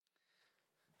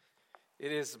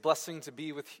It is a blessing to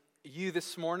be with you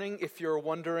this morning. If you're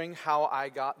wondering how I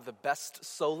got the best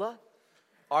sola,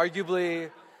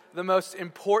 arguably the most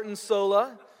important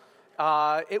sola,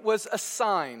 it was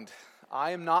assigned.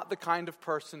 I am not the kind of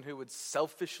person who would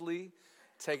selfishly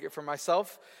take it for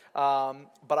myself,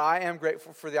 but I am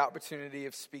grateful for the opportunity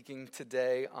of speaking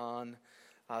today on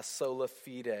Sola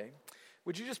Fide.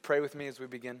 Would you just pray with me as we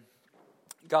begin?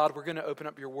 God, we're going to open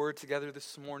up your word together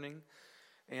this morning,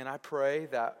 and I pray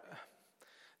that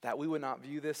we would not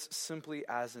view this simply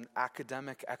as an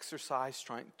academic exercise,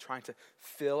 trying to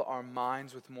fill our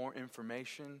minds with more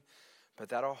information, but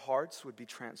that our hearts would be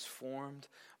transformed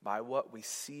by what we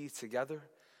see together,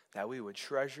 that we would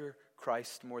treasure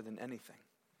Christ more than anything.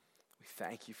 We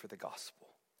thank you for the gospel.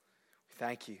 We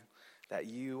thank you that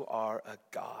you are a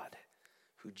God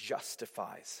who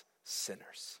justifies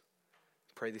sinners.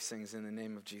 Pray these things in the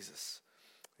name of Jesus.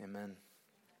 Amen.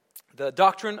 The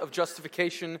doctrine of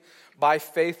justification by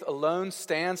faith alone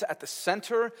stands at the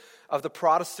center of the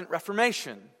Protestant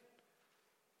Reformation.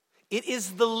 It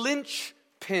is the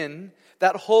linchpin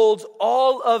that holds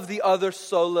all of the other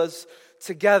solas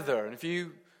together. And if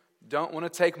you don't want to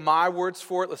take my words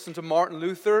for it, listen to Martin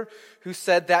Luther, who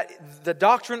said that the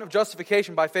doctrine of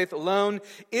justification by faith alone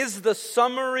is the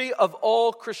summary of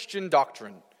all Christian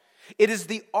doctrine. It is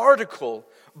the article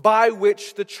by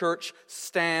which the church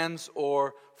stands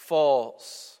or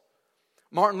falls.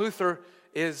 Martin Luther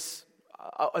is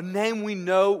a name we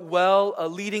know well, a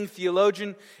leading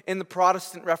theologian in the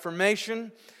Protestant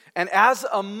Reformation. And as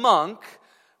a monk,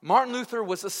 Martin Luther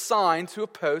was assigned to a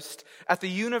post at the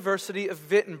University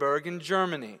of Wittenberg in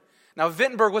Germany. Now,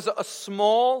 Wittenberg was a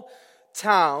small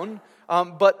town,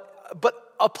 but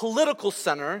a political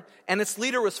center, and its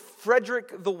leader was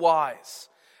Frederick the Wise.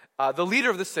 The leader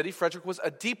of the city, Frederick, was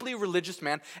a deeply religious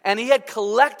man, and he had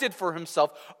collected for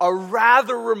himself a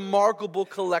rather remarkable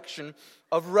collection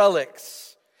of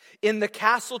relics. In the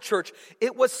castle church,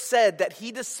 it was said that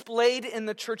he displayed in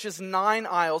the church's 9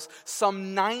 aisles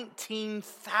some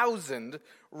 19,000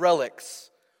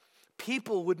 relics.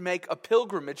 People would make a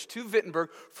pilgrimage to Wittenberg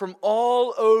from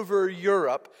all over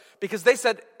Europe because they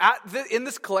said in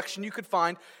this collection you could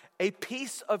find a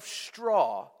piece of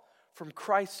straw from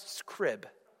Christ's crib,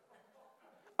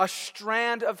 a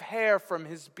strand of hair from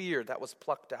his beard that was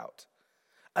plucked out,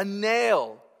 a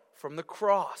nail from the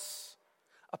cross,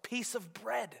 a piece of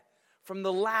bread from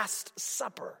the Last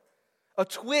Supper, a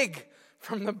twig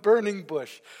from the burning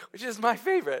bush, which is my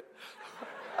favorite.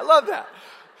 I love that.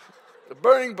 The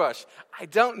burning bush. I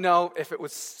don't know if it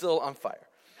was still on fire.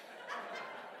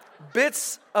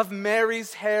 Bits of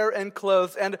Mary's hair and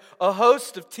clothes, and a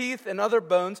host of teeth and other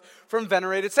bones from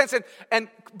venerated saints. And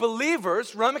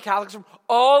believers, Roman Catholics from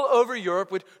all over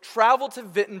Europe would travel to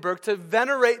Wittenberg to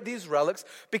venerate these relics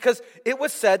because it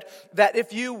was said that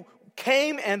if you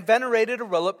came and venerated a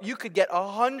relic, you could get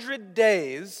 100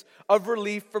 days of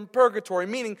relief from purgatory.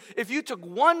 Meaning, if you took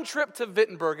one trip to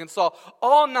Wittenberg and saw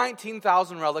all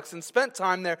 19,000 relics and spent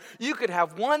time there, you could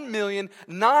have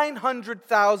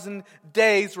 1,900,000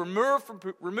 days removed from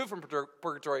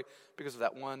purgatory because of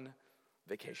that one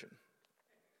vacation.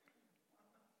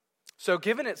 So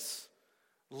given its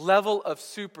level of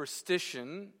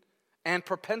superstition and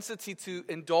propensity to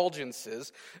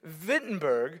indulgences,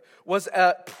 Wittenberg was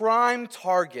a prime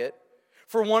target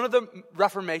for one of the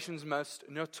Reformation's most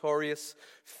notorious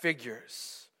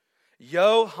figures.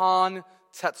 Johann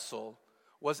Tetzel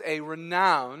was a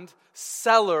renowned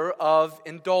seller of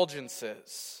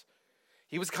indulgences.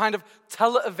 He was kind of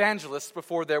televangelist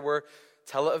before there were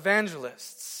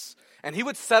televangelists. And he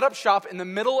would set up shop in the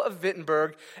middle of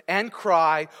Wittenberg and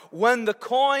cry, "When the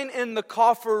coin in the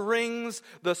coffer rings,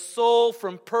 the soul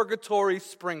from purgatory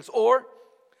springs." Or,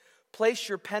 "Place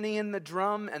your penny in the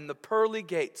drum and the pearly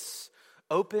gates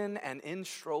open and in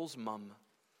strolls mum."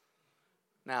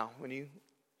 Now, when you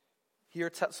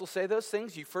hear Tetzel say those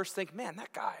things, you first think, man,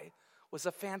 that guy was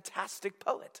a fantastic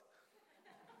poet.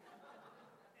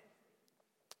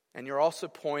 And you're also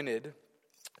pointed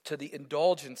to the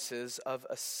indulgences of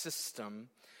a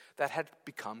system that had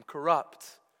become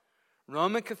corrupt.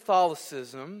 Roman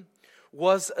Catholicism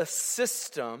was a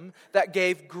system that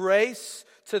gave grace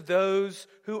to those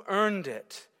who earned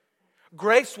it.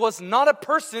 Grace was not a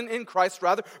person in Christ,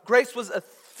 rather, grace was a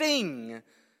thing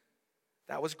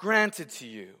that was granted to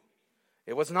you.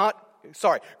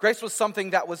 Grace was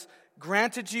something that was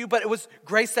granted to you, but it was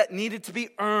grace that needed to be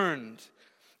earned.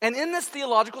 And in this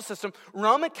theological system,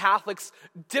 Roman Catholics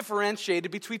differentiated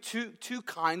between two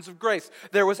kinds of grace.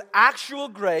 There was actual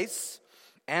grace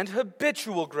and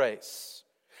habitual grace.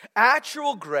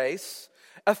 Actual grace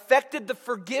affected the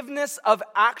forgiveness of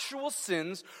actual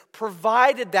sins,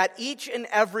 provided that each and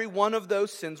every one of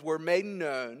those sins were made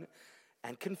known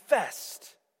and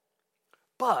confessed.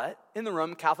 But in the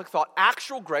Roman Catholic thought,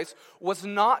 actual grace was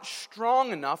not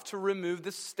strong enough to remove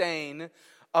the stain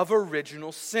of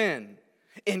original sin.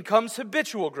 In comes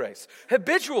habitual grace.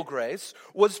 Habitual grace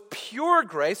was pure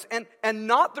grace and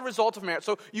not the result of merit.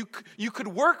 So you could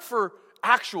work for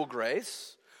actual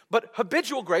grace, but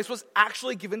habitual grace was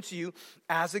actually given to you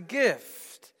as a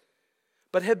gift.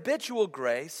 But habitual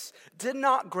grace did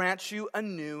not grant you a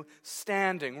new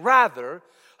standing. Rather,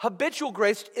 habitual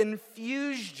grace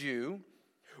infused you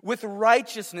with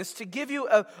righteousness to give you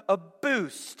a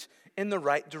boost in the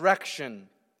right direction.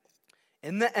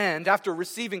 In the end, after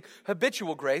receiving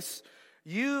habitual grace,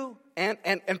 you and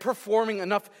performing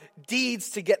enough deeds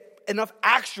to get enough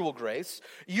actual grace,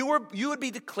 you would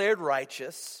be declared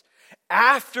righteous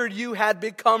after you had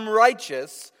become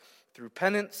righteous through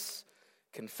penance,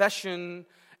 confession,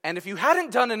 and if you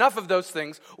hadn't done enough of those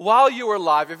things while you were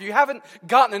alive, if you haven't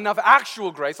gotten enough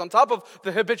actual grace on top of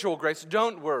the habitual grace,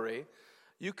 don't worry.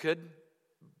 You could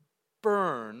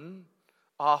burn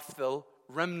off the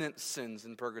remnant sins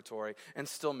in purgatory and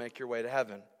still make your way to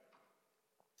heaven.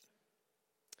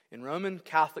 In Roman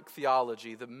Catholic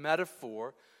theology, the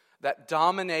metaphor that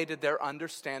dominated their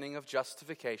understanding of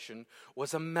justification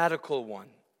was a medical one.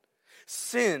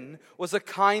 Sin was a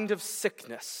kind of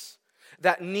sickness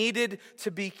that needed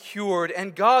to be cured,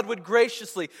 and God would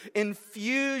graciously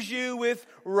infuse you with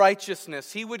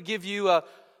righteousness. He would give you a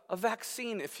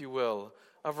vaccine, if you will,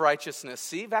 of righteousness.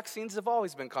 See, vaccines have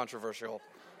always been controversial.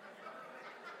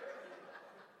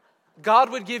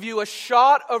 God would give you a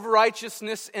shot of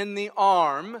righteousness in the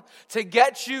arm to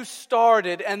get you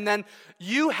started, and then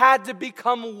you had to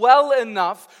become well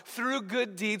enough through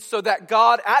good deeds so that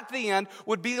God at the end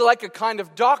would be like a kind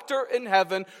of doctor in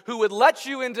heaven who would let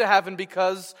you into heaven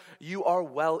because you are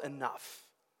well enough.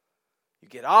 You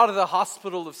get out of the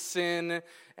hospital of sin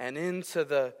and into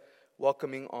the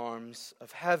welcoming arms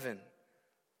of heaven.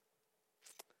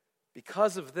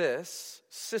 Because of this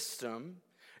system,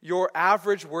 your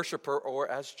average worshiper, or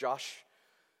as Josh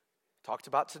talked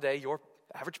about today, your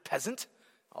average peasant,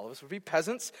 all of us would be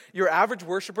peasants, your average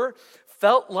worshiper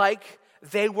felt like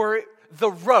they were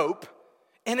the rope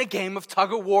in a game of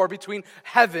tug of war between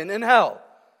heaven and hell.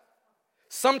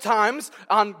 Sometimes,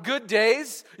 on good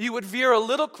days, you would veer a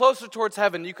little closer towards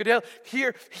heaven. You could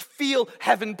feel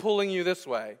heaven pulling you this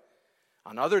way.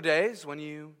 On other days, when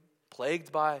you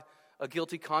plagued by a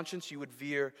guilty conscience, you would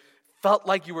felt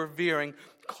like you were veering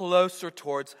closer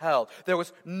towards hell. There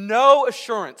was no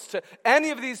assurance to any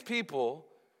of these people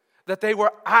that they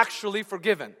were actually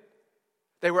forgiven.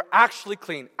 They were actually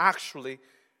clean, actually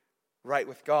right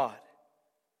with God.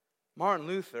 Martin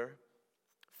Luther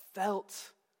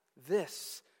felt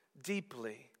this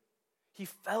deeply. He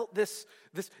felt this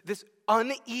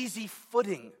uneasy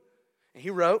footing. And he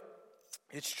wrote,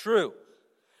 "It's true.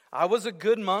 I was a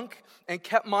good monk and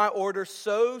kept my order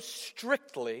so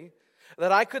strictly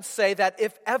that I could say that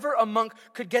if ever a monk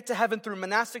could get to heaven through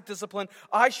monastic discipline,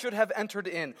 I should have entered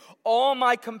in. All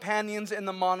my companions in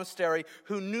the monastery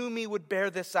who knew me would bear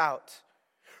this out.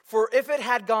 For if it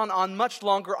had gone on much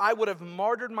longer, I would have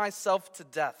martyred myself to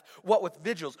death, what with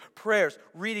vigils, prayers,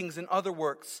 readings, and other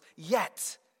works.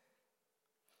 Yet,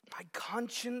 my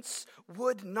conscience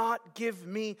would not give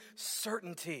me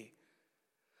certainty.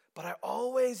 But I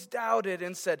always doubted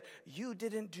and said, you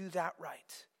didn't do that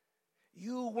right.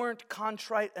 You weren't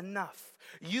contrite enough.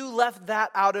 You left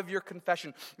that out of your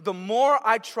confession. The more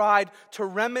I tried to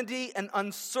remedy an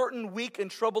uncertain, weak, and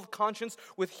troubled conscience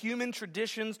with human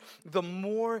traditions, the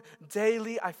more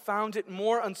daily I found it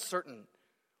more uncertain,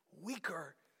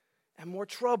 weaker, and more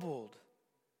troubled."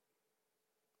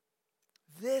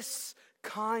 This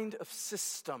kind of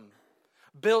system,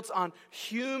 built on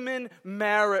human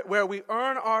merit, where we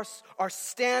earn our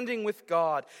standing with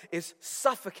God, is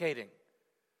suffocating.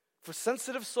 For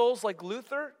sensitive souls like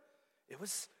Luther, it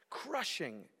was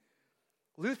crushing.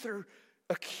 Luther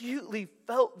acutely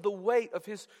felt the weight of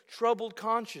his troubled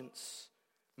conscience.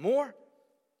 More,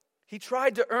 he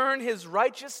tried to earn his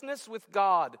righteousness with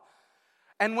God.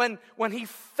 And when he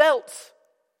felt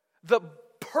the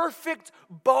perfect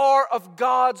bar of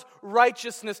God's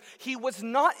righteousness, he was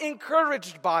not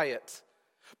encouraged by it.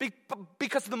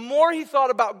 Because the more he thought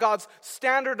about God's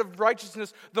standard of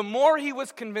righteousness, the more he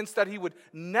was convinced that he would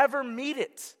never meet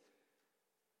it.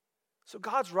 So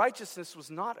God's righteousness was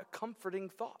not a comforting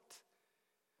thought.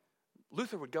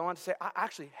 Luther would go on to say, I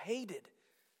actually hated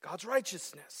God's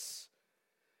righteousness.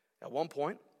 At one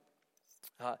point,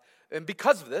 and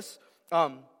because of this,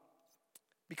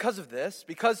 Because of this,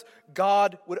 because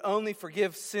God would only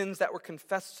forgive sins that were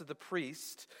confessed to the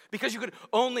priest, because you could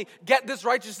only get this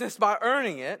righteousness by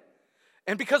earning it,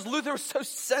 and because Luther was so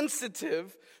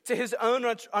sensitive to his own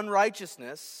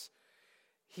unrighteousness,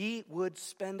 he would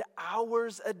spend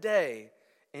hours a day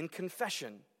in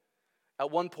confession.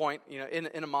 At one point,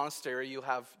 in a monastery, you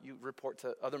report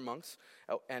to other monks,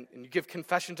 and you give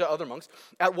confession to other monks.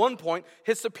 At one point,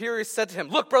 his superior said to him,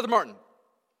 "Look, Brother Martin,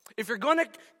 if you're going to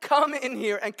come in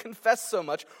here and confess so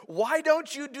much, why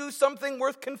don't you do something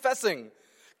worth confessing?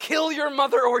 Kill your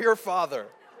mother or your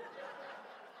father.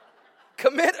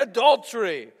 Commit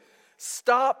adultery.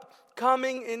 Stop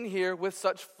coming in here with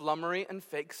such flummery and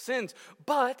fake sins."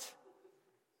 But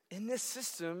in this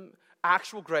system,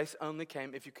 actual grace only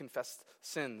came if you confessed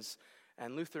sins.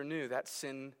 And Luther knew that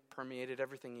sin permeated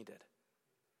everything he did.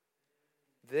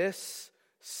 This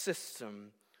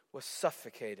system was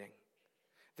suffocating.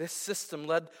 This system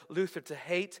led Luther to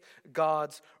hate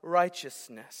God's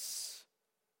righteousness.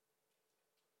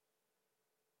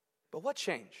 But what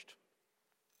changed?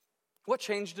 What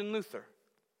changed in Luther?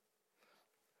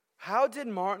 How did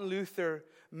Martin Luther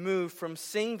move from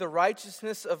seeing the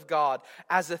righteousness of God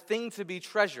as a thing to be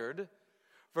treasured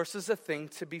versus a thing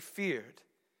to be feared?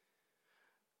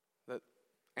 The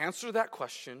answer to that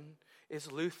question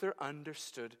is Luther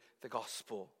understood the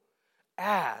gospel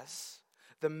as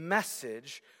the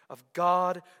message of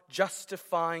God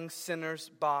justifying sinners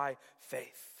by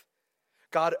faith.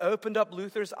 God opened up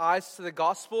Luther's eyes to the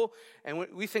gospel, and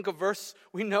we think of verse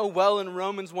we know well in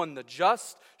Romans 1, the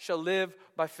just shall live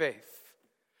by faith.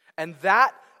 And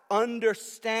that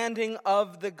understanding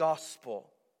of the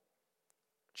gospel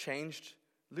changed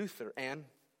Luther, and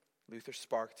Luther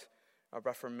sparked a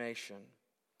Reformation.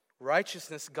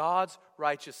 Righteousness, God's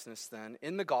righteousness then,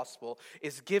 in the gospel,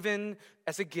 is given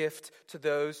as a gift to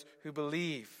those who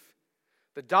believe.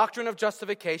 The doctrine of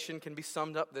justification can be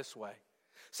summed up this way.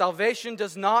 Salvation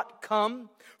does not come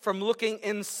from looking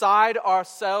inside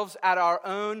ourselves at our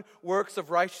own works of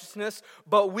righteousness,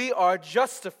 but we are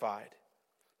justified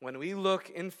when we look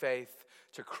in faith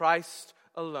to Christ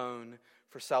alone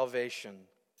for salvation.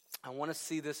 I want to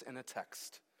see this in a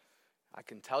text. I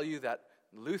can tell you that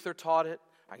Luther taught it.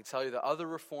 I can tell you that other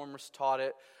reformers taught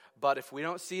it. But if we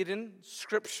don't see it in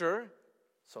Scripture,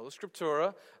 sola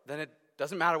scriptura, then it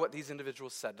doesn't matter what these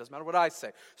individuals said. It doesn't matter what I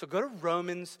say. So go to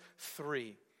Romans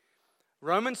 3.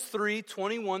 Romans 3,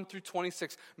 21 through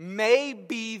 26 may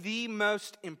be the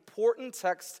most important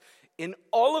text in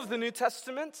all of the New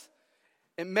Testament.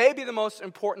 It may be the most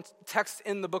important text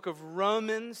in the book of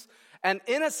Romans. And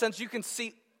in a sense, you can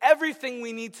see everything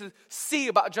we need to see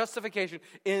about justification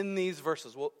in these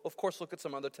verses. We'll, of course, look at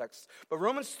some other texts. But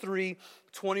Romans 3,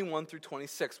 21 through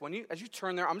 26. As you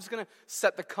turn there, I'm just going to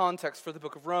set the context for the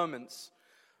book of Romans.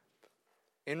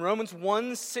 In Romans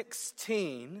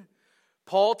 1:16,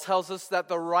 Paul tells us that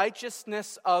the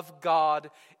righteousness of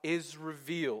God is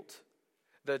revealed.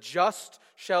 The just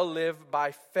shall live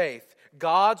by faith.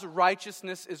 God's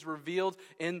righteousness is revealed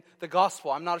in the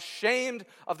gospel. I'm not ashamed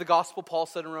of the gospel, Paul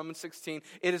said in Romans 16.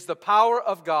 It is the power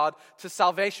of God to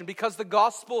salvation because the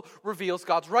gospel reveals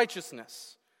God's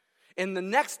righteousness. In the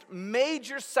next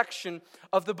major section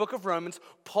of the book of Romans,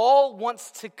 Paul wants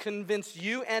to convince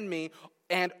you and me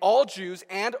and all Jews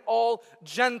and all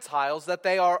Gentiles that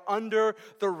they are under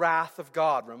the wrath of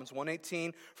God. Romans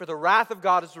 1:18, for the wrath of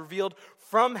God is revealed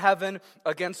from heaven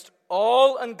against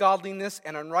all ungodliness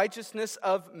and unrighteousness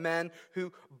of men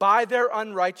who by their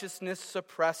unrighteousness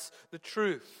suppress the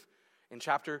truth.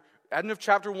 End of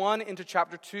chapter 1 into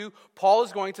chapter 2, Paul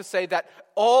is going to say that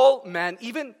all men,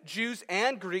 even Jews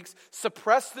and Greeks,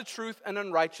 suppress the truth and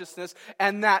unrighteousness,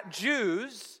 and that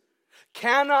Jews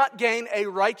cannot gain a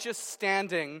righteous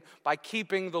standing by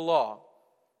keeping the law.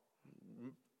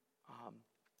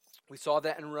 We saw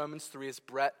that in Romans 3 as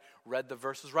Brett read the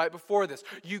verses right before this.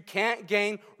 You can't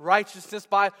gain righteousness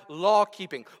by law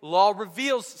keeping. Law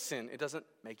reveals sin. It doesn't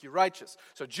make you righteous.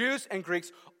 So Jews and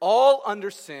Greeks, all under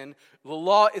sin. The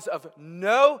law is of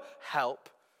no help.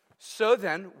 So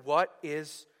then, what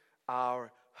is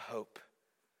our hope?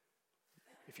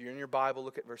 If you're in your Bible,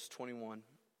 look at verse 21.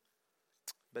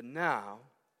 But now,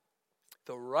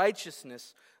 the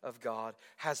righteousness of God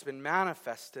has been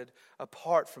manifested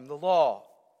apart from the law.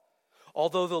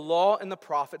 Although the law and the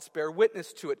prophets bear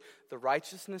witness to it, the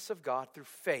righteousness of God through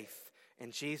faith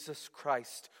in Jesus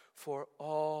Christ for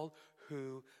all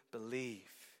who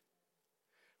believe.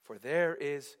 For there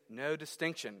is no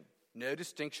distinction. No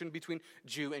distinction between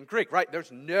Jew and Greek, right?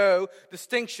 There's no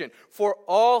distinction. For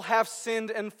all have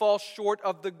sinned and fall short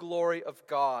of the glory of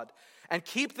God. And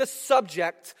keep the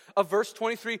subject of verse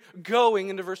 23 going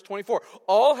into verse 24.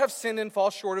 All have sinned and fall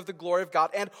short of the glory of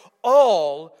God, and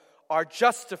all are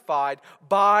justified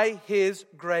by his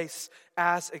grace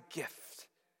as a gift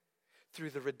through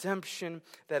the redemption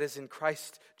that is in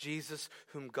Christ Jesus,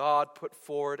 whom God put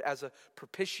forward as a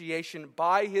propitiation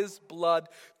by his blood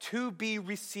to be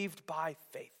received by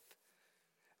faith.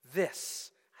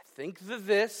 This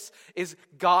is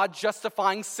God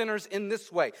justifying sinners in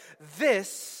this way.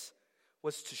 This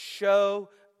was to show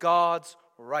God's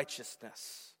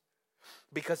righteousness,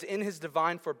 because in his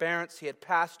divine forbearance he had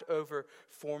passed over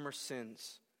former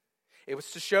sins. It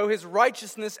was to show his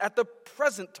righteousness at the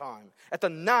present time, at the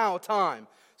now time,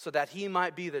 so that he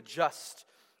might be the just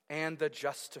and the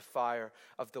justifier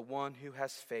of the one who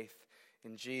has faith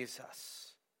in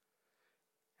Jesus.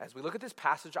 As we look at this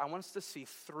passage, I want us to see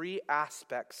three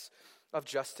aspects of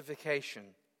justification.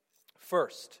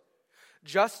 First,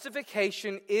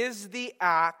 justification is the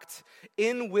act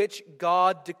in which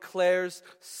God declares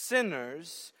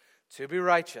sinners to be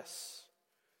righteous.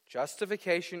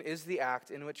 Justification is the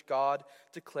act in which God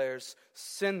declares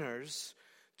sinners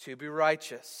to be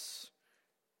righteous.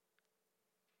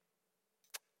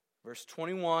 Verse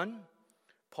 21,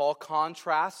 Paul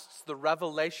contrasts the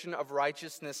revelation of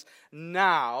righteousness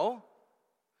now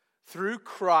through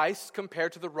Christ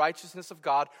compared to the righteousness of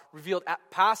God revealed at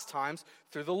past times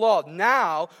through the law.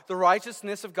 Now, the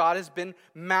righteousness of God has been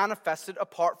manifested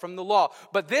apart from the law.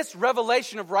 But this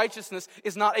revelation of righteousness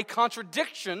is not a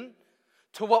contradiction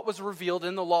to what was revealed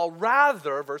in the law.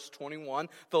 Rather, verse 21,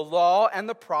 the law and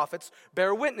the prophets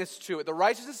bear witness to it. The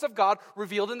righteousness of God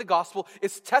revealed in the gospel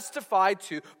is testified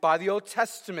to by the Old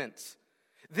Testament.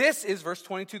 This is, verse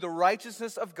 22, the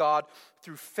righteousness of God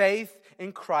through faith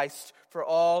in Christ for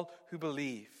all who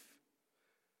believe.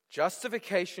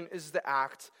 Justification is the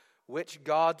act which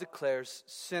God declares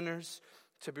sinners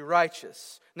to be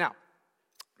righteous. Now,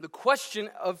 the question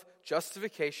of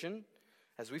justification,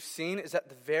 as we've seen, is at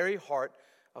the very heart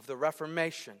of the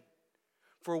Reformation.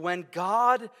 For when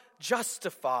God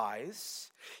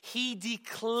justifies, he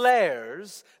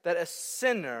declares that a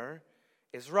sinner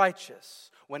is righteous.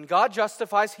 When God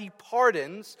justifies, he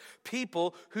pardons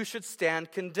people who should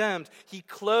stand condemned. He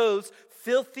clothes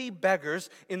filthy beggars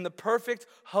in the perfect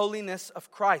holiness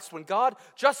of Christ. When God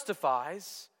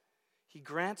justifies, he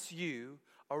grants you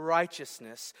a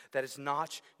righteousness that is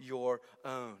not your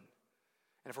own.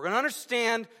 And if we're going to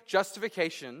understand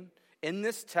justification in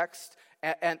this text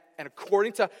and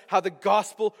according to how the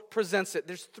gospel presents it,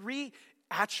 there's three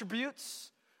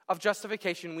attributes of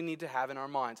justification we need to have in our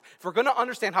minds. If we're going to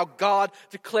understand how God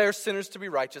declares sinners to be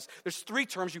righteous, there's three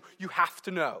terms you have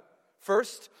to know.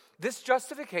 First, this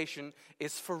justification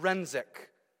is forensic.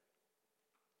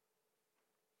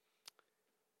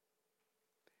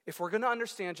 If we're going to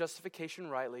understand justification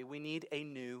rightly, we need a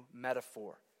new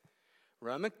metaphor.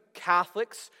 Roman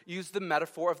Catholics use the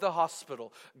metaphor of the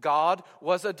hospital. God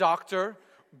was a doctor.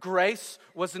 Grace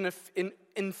was an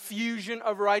infusion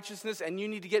of righteousness, and you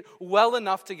need to get well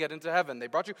enough to get into heaven. They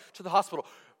brought you to the hospital.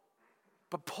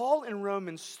 But Paul in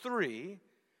Romans 3,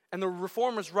 and the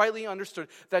Reformers rightly understood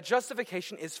that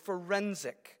justification is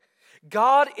forensic.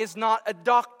 God is not a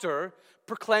doctor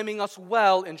proclaiming us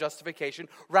well in justification.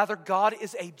 Rather, God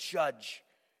is a judge.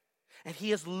 And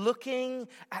he is looking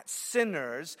at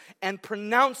sinners and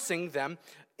pronouncing them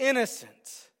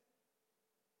innocent.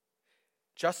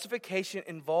 Justification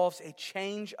involves a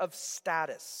change of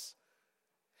status.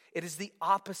 It is the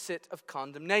opposite of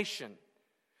condemnation.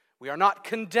 We are not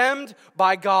condemned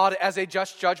by God as a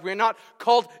just judge. We are not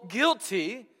called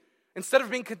guilty. Instead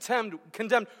of being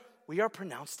condemned, we are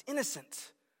pronounced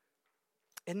innocent.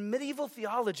 In medieval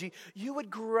theology, you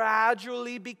would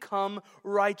gradually become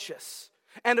righteous.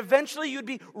 And eventually you'd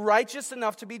be righteous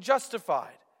enough to be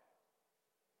justified.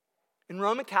 In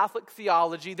Roman Catholic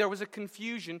theology, there was a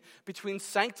confusion between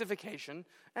sanctification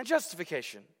and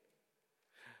justification.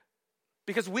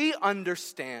 Because we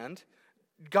understand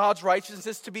God's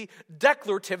righteousness to be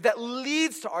declarative that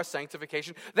leads to our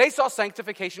sanctification. They saw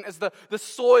sanctification as the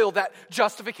soil that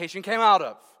justification came out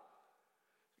of.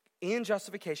 In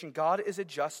justification, God is a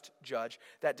just judge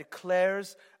that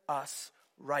declares us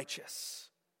righteous.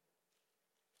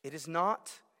 It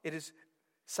is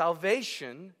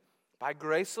salvation by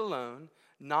grace alone,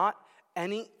 not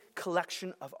any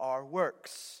collection of our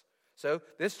works. So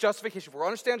this justification, if we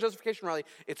understand justification rightly,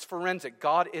 it's forensic.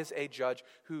 God is a judge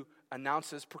who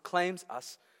proclaims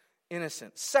us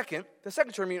innocent. Second, the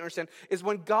second term you understand is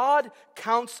when God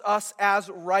counts us as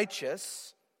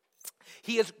righteous,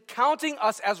 He is counting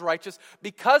us as righteous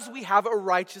because we have a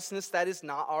righteousness that is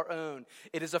not our own.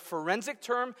 It is a forensic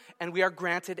term, and we are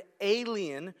granted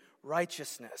alien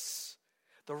righteousness.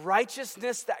 The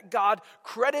righteousness that God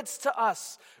credits to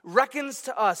us, reckons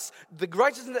to us, the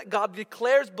righteousness that God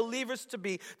declares believers to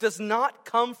be, does not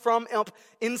come from up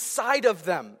inside of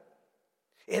them.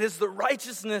 It is the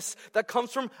righteousness that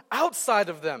comes from outside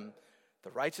of them,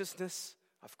 the righteousness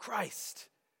of Christ.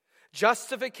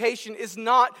 Justification is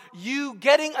not you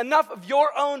getting enough of your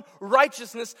own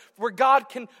righteousness where God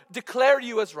can declare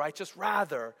you as righteous.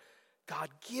 Rather, God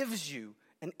gives you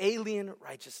an alien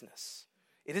righteousness.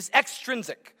 It is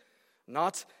extrinsic,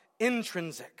 not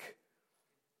intrinsic.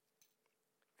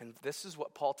 And this is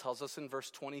what Paul tells us in verse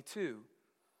 22.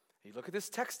 You look at this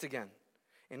text again.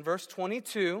 In verse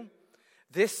 22,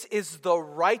 this is the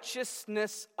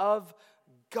righteousness of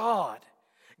God.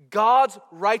 God's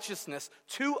righteousness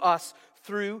to us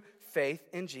through faith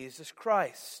in Jesus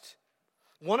Christ.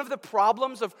 One of the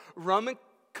problems of Roman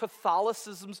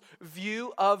Catholicism's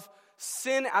view of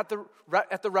sin at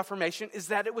the Reformation is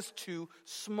that it was too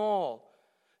small.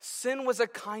 Sin was a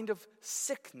kind of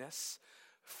sickness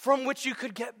from which you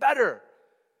could get better.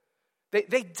 They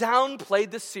downplayed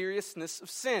the seriousness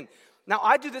of sin. Now,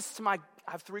 I do this I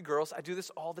have 3 girls. I do this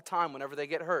all the time whenever they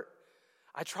get hurt.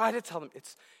 I try to tell them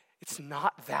it's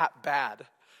not that bad.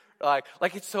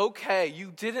 Like it's okay.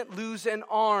 You didn't lose an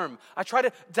arm. I try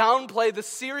to downplay the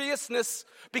seriousness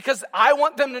because I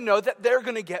want them to know that they're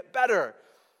going to get better.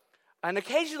 And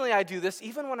occasionally I do this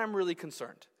even when I'm really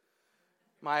concerned.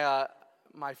 My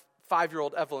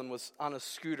 5-year-old Evelyn was on a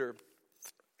scooter,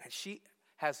 and she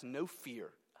has no fear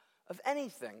of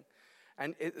anything.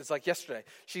 And it's like yesterday.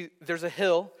 There's a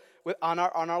hill on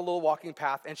our little walking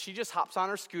path, and she just hops on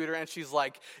her scooter, and she's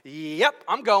like, yep,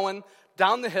 I'm going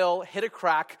down the hill, hit a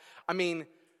crack. I mean,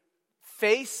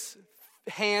 face,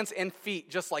 hands, and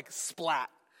feet just like splat.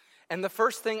 And the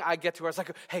first thing I get to her is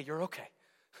like, hey, you're okay.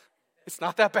 It's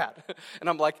not that bad. And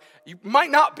I'm like, you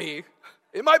might not be.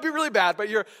 It might be really bad, but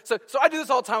you're... So I do this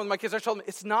all the time with my kids. I tell them,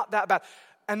 it's not that bad.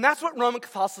 And that's what Roman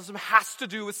Catholicism has to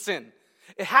do with sin.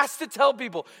 It has to tell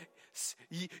people,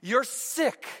 you're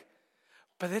sick,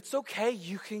 but it's okay,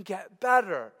 you can get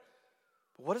better.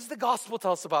 But what does the gospel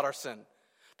tell us about our sin?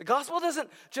 The gospel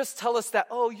doesn't just tell us that,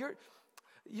 oh, your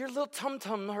little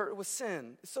tum-tum hurt with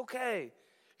sin. It's okay.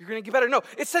 You're going to get better. No,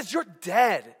 it says you're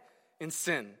dead in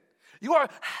sin. You are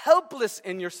helpless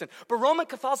in your sin. But Roman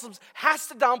Catholicism has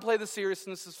to downplay the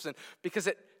seriousness of sin because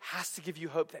it has to give you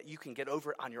hope that you can get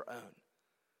over it on your own.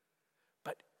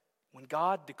 But when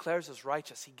God declares us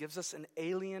righteous, he gives us an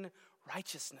alien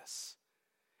righteousness.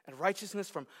 And righteousness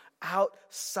from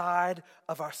outside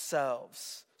of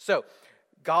ourselves. So,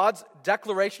 God's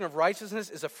declaration of righteousness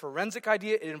is a forensic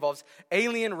idea. It involves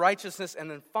alien righteousness. And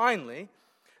then finally,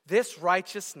 this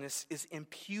righteousness is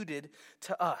imputed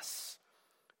to us.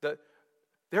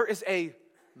 There is a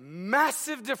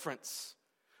massive difference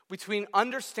between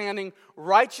understanding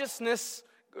righteousness,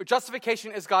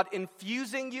 justification as God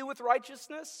infusing you with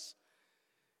righteousness,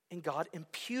 and God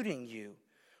imputing you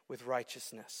with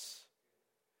righteousness.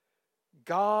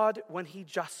 God, when he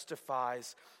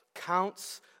justifies,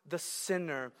 counts the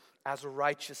sinner as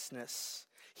righteousness.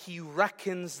 He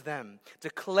reckons them,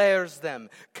 declares them,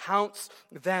 counts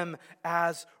them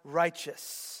as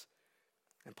righteous.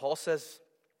 And Paul says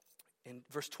in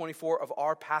verse 24 of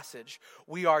our passage,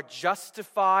 we are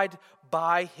justified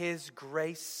by his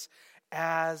grace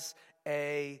as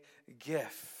a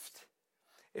gift.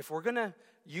 If we're going to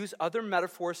use other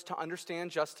metaphors to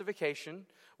understand justification,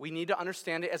 we need to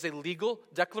understand it as a legal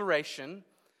declaration.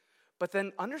 But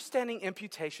then understanding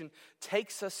imputation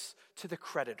takes us to the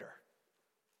creditor.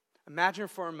 Imagine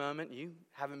for a moment you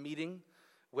have a meeting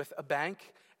with a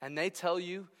bank and they tell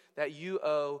you that you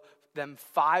owe them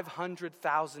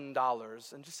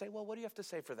 $500,000 and just say, well, what do you have to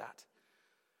say for that?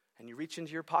 And you reach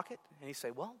into your pocket and you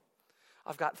say, well,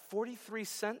 I've got 43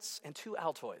 cents and 2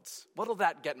 Altoids. What'll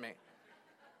that get me?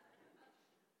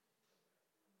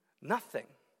 Nothing.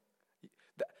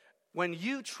 When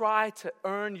you try to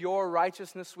earn your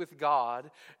righteousness with God,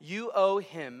 you owe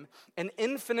him an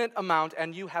infinite amount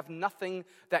and you have nothing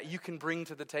that you can bring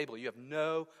to the table. You have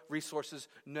no resources,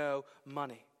 no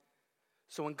money.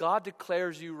 So when God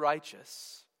declares you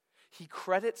righteous, he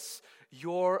credits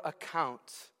your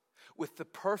account with the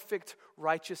perfect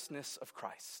righteousness of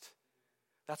Christ.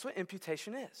 That's what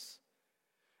imputation is.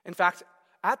 In fact,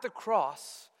 at the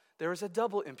cross, there is a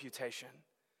double imputation.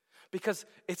 Because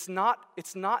it's not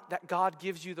that God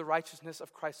gives you the righteousness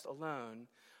of Christ alone.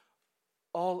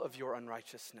 All of your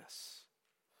unrighteousness,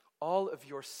 all of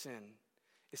your sin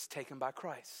is taken by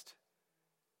Christ.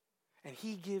 And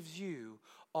he gives you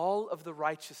all of the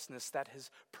righteousness that his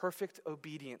perfect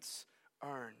obedience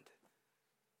earned.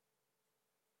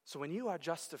 So when you are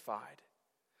justified,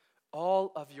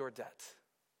 all of your debt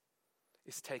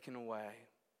is taken away,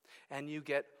 and you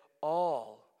get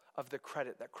all of the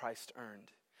credit that Christ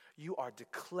earned. You are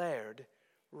declared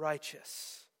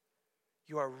righteous.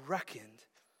 You are reckoned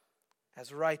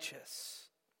as righteous.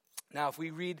 Now, if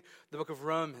we read the book of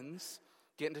Romans,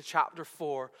 get into chapter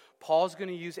 4, Paul's going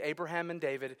to use Abraham and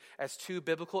David as two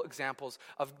biblical examples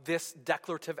of this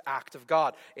declarative act of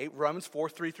God. Romans 4,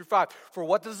 3 through 5. For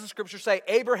what does the scripture say?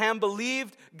 Abraham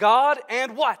believed God,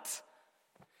 and what?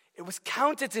 It was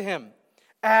counted to him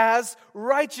as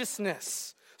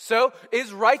righteousness. So,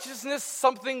 is righteousness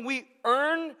something we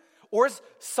earn, or is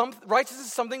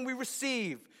righteousness something we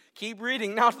receive? Keep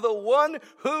reading. Now, to the one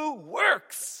who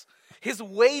works, his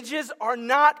wages are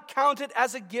not counted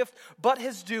as a gift, but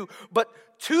his due. But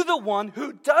to the one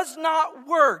who does not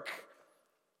work,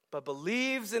 but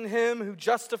believes in him who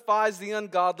justifies the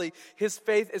ungodly, his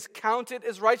faith is counted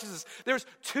as righteousness. There's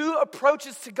two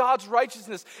approaches to God's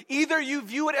righteousness. Either you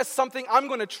view it as something I'm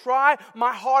going to try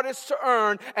my hardest to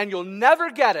earn, and you'll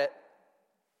never get it,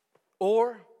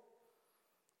 or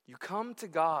you come to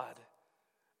God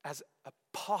as a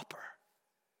pauper,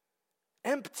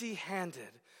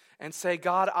 empty-handed, and say,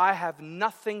 God, I have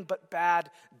nothing but bad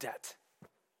debt.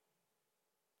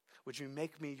 Would you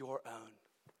make me your own?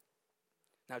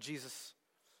 Now, Jesus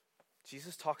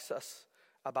talks to us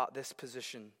about this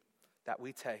position that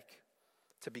we take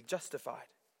to be justified.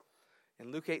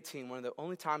 In Luke 18, one of the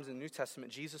only times in the New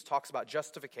Testament Jesus talks about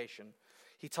justification,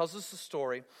 he tells us a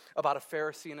story about a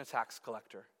Pharisee and a tax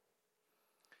collector.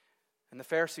 And the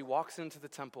Pharisee walks into the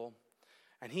temple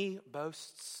and he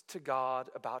boasts to God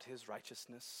about his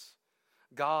righteousness.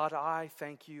 God, I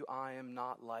thank you, I am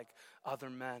not like other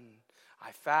men.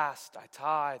 I fast, I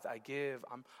tithe, I give,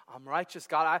 I'm righteous.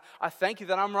 God, I thank you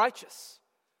that I'm righteous.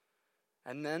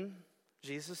 And then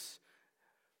Jesus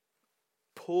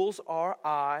pulls our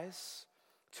eyes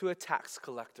to a tax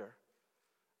collector,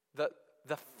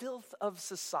 the filth of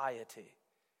society.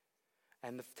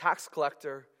 And the tax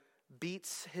collector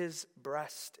beats his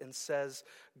breast and says,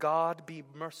 God, be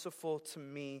merciful to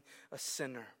me, a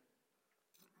sinner.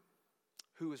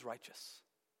 Who is righteous?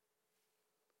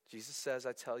 Jesus says,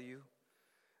 I tell you,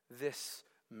 this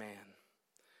man,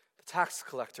 the tax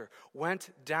collector, went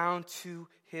down to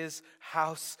his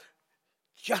house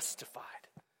justified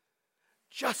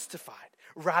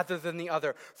rather than the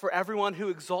other. For everyone who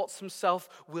exalts himself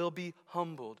will be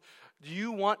humbled. Do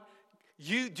you want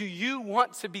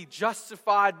to be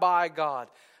justified by God?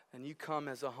 And you come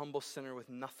as a humble sinner with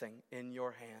nothing in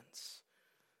your hands.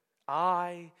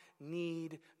 I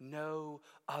need no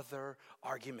other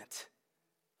argument.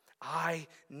 I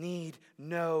need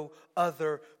no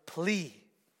other plea.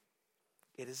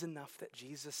 It is enough that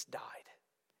Jesus died,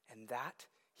 and that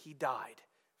he died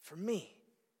for me.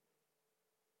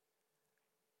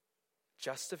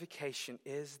 Justification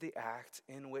is the act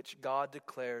in which God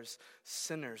declares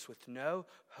sinners with no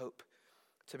hope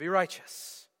to be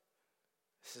righteous.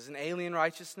 This is an alien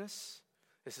righteousness.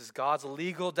 This is God's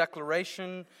legal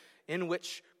declaration in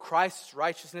which Christ's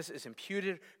righteousness is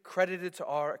imputed, credited to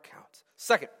our account.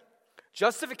 Second,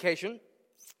 justification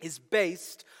is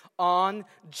based on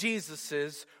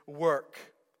Jesus' work.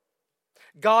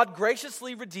 God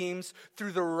graciously redeems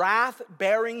through the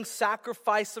wrath-bearing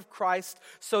sacrifice of Christ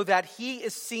so that he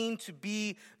is seen to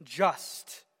be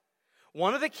just.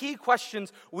 One of the key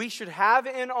questions we should have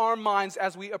in our minds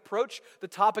as we approach the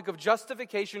topic of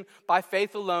justification by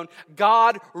faith alone,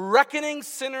 God reckoning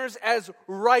sinners as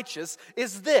righteous,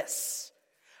 is this: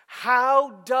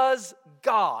 how does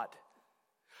God,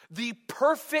 the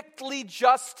perfectly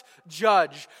just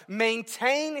judge,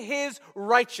 maintain his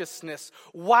righteousness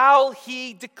while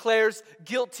he declares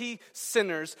guilty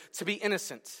sinners to be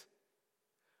innocent?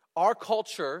 Our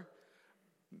culture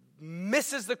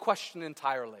misses the question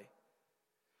entirely.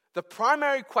 The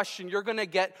primary question you're going to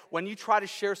get when you try to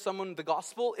share someone the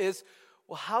gospel is,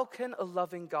 well, how can a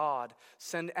loving God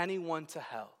send anyone to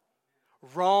hell?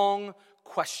 Wrong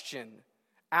question.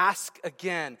 Ask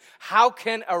again. How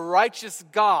can a righteous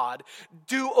God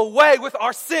do away with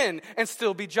our sin and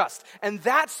still be just? And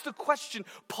that's the question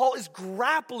Paul is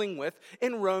grappling with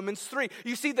in Romans 3.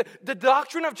 You see, the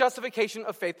doctrine of justification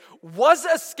of faith was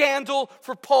a scandal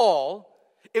for Paul.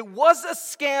 It was a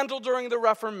scandal during the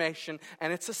Reformation,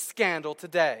 and it's a scandal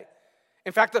today.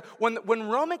 In fact, when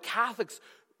Roman Catholics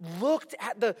looked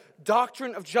at the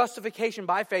doctrine of justification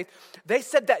by faith, they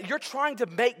said that you're trying to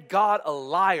make God a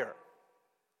liar.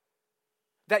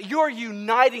 That you're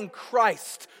uniting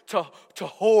Christ to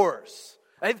whores.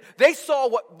 They saw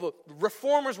what the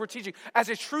reformers were teaching as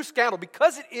a true scandal,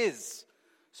 because it is.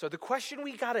 So the question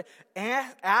we got to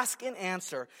ask and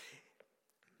answer,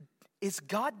 is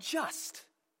God just?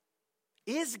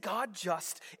 Is God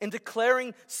just in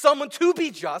declaring someone to be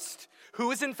just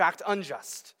who is in fact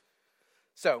unjust?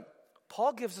 So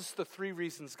Paul gives us the 3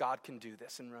 reasons God can do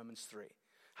this in Romans 3.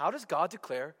 How does God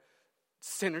declare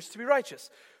sinners to be righteous?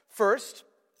 First,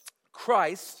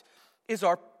 Christ is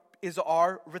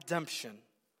our redemption.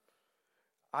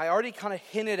 I already kind of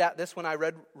hinted at this when I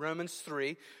read Romans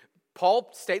 3. Paul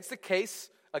states the case,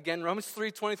 again, Romans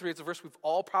 3:23, it's a verse we've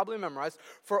all probably memorized.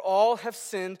 For all have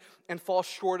sinned and fall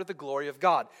short of the glory of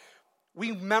God.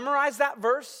 We memorize that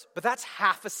verse, but that's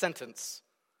half a sentence,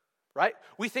 right?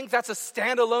 We think that's a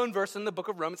standalone verse in the book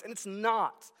of Romans, and it's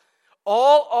not.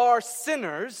 All are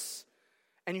sinners,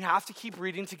 and you have to keep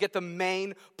reading to get the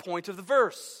main point of the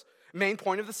verse, main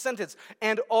point of the sentence.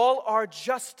 And all are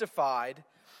justified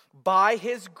by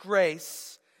his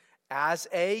grace as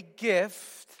a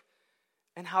gift.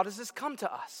 And how does this come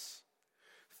to us?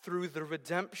 Through the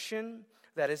redemption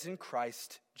that is in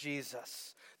Christ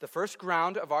Jesus. The first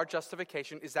ground of our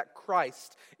justification is that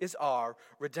Christ is our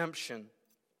redemption.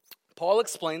 Paul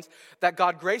explains that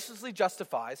God graciously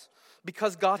justifies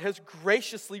because God has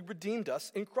graciously redeemed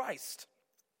us in Christ.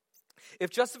 If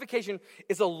justification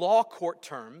is a law court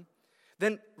term,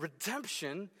 then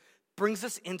redemption brings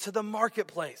us into the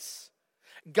marketplace.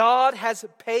 God has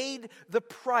paid the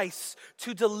price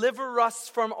to deliver us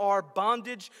from our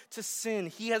bondage to sin.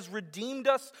 He has redeemed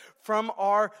us from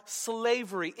our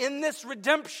slavery. In this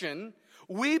redemption,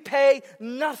 we pay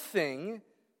nothing,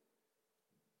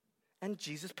 and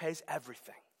Jesus pays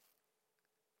everything.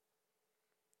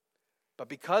 But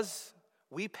because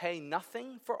we pay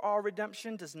nothing for our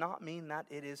redemption does not mean that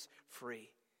it is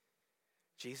free.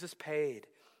 Jesus paid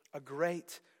a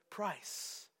great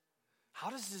price. How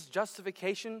does this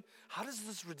justification, how does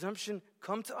this redemption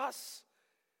come to us?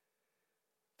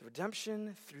 The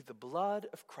redemption through the blood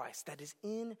of Christ that is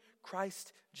in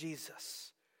Christ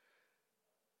Jesus.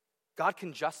 God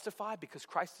can justify because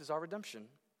Christ is our redemption.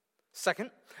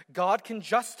 Second, God can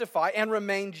justify and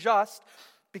remain just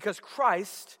because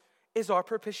Christ is our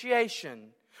propitiation.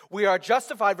 We are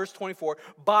justified, verse 24,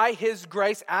 by his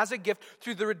grace as a gift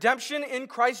through the redemption in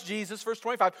Christ Jesus, verse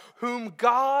 25, whom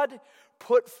God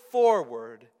put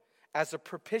forward as a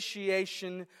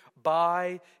propitiation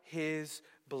by his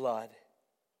blood.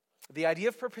 The idea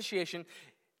of propitiation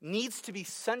needs to be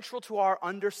central to our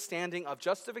understanding of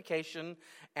justification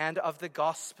and of the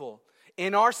gospel.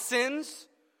 In our sins,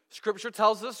 Scripture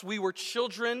tells us we were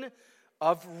children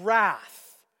of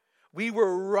wrath. We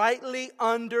were rightly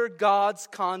under God's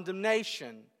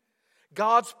condemnation.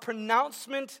 God's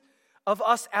pronouncement of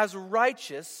us as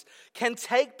righteous can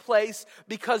take place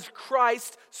because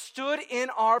Christ stood in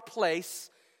our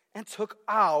place and took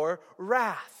our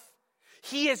wrath.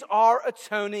 He is our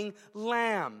atoning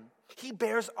lamb. He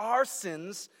bears our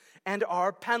sins and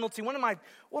our penalty. One of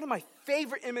my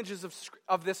favorite images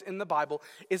of this in the Bible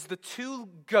is the 2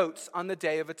 goats on the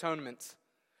Day of Atonement.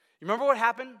 You remember what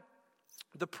happened?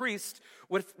 The priest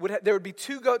there would be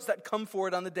 2 goats that come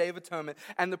forward on the Day of Atonement,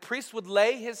 and the priest would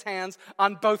lay his hands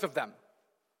on both of them.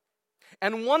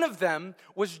 And one of them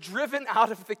was driven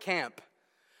out of the camp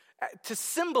to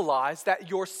symbolize that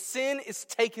your sin is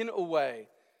taken away.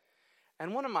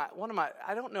 And one of my,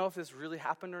 I don't know if this really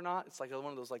happened or not. It's like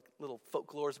one of those like little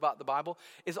folklores about the Bible.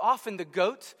 Is often the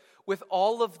goat with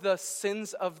all of the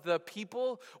sins of the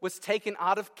people was taken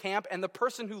out of camp, and the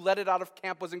person who led it out of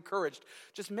camp was encouraged.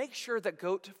 Just make sure that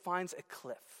goat finds a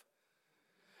cliff.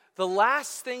 The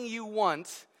last thing you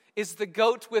want is the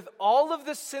goat with all of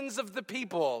the sins of the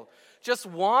people just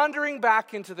wandering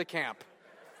back into the camp.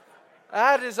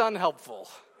 That is unhelpful.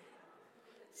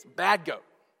 It's a bad goat.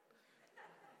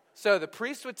 So the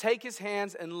priest would take his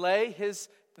hands and lay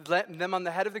them on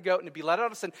the head of the goat, and it'd be let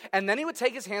out of sin. And then he would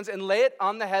take his hands and lay it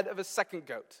on the head of a second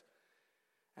goat.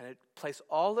 And it'd place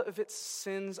all of its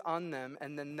sins on them,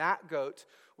 and then that goat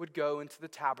would go into the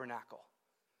tabernacle.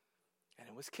 And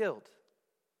it was killed.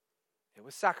 It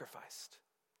was sacrificed.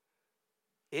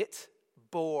 It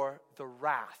bore the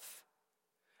wrath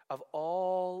of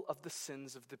all of the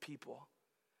sins of the people.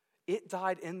 It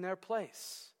died in their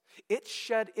place. It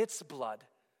shed its blood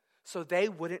so they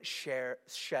wouldn't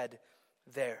shed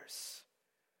theirs.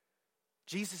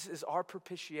 Jesus is our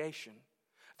propitiation.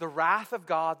 The wrath of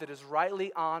God that is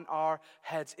rightly on our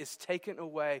heads is taken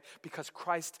away because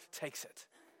Christ takes it.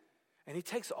 And he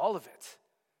takes all of it.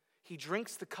 He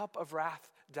drinks the cup of wrath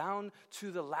down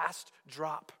to the last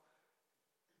drop.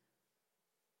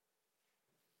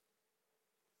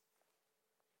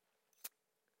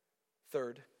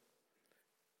 Third,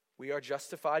 We are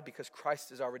justified because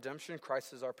Christ is our redemption,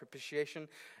 Christ is our propitiation.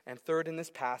 And third, in this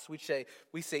passage,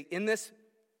 we say in this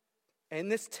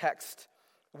text,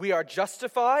 we are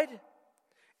justified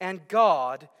and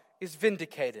God is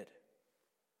vindicated.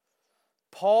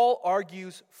 Paul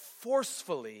argues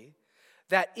forcefully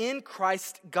that in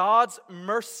Christ, God's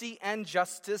mercy and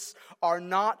justice are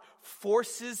not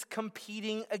forces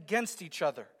competing against each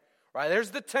other. Right?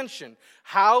 There's the tension.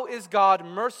 How is God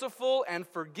merciful and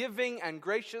forgiving and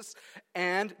gracious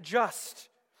and just?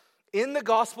 In the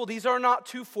gospel, these are not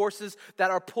two forces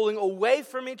that are pulling away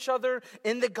from each other.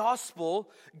 In the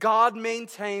gospel, God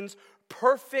maintains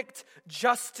perfect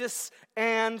justice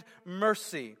and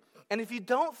mercy. And if you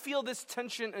don't feel this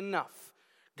tension enough,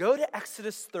 go to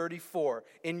Exodus 34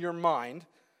 in your mind,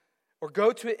 or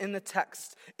go to it in the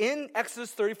text. In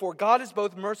Exodus 34, God is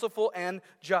both merciful and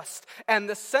just. And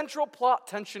the central plot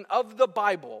tension of the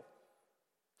Bible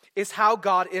is how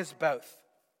God is both.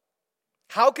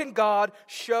 How can God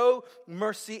show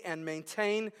mercy and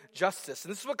maintain justice?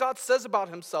 And this is what God says about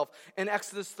himself in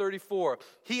Exodus 34.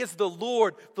 He is the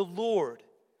Lord,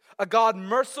 a God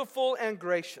merciful and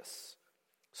gracious,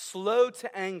 slow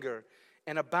to anger,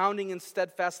 and abounding in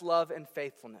steadfast love and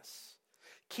faithfulness,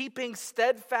 keeping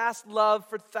steadfast love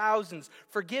for thousands,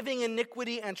 forgiving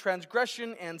iniquity and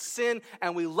transgression and sin,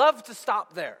 and we love to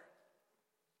stop there.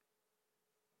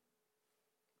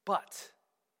 But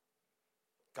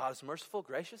God is merciful,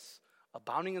 gracious,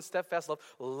 abounding in steadfast love,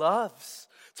 loves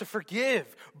to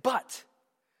forgive, but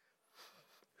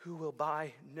who will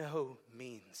by no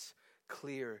means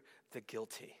clear the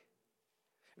guilty,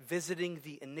 visiting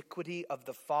the iniquity of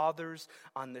the fathers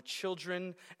on the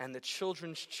children and the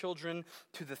children's children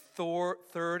to the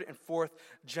third and fourth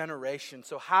generation.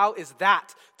 So how is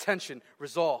that tension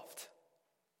resolved?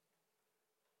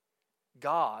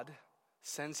 God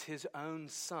sends his own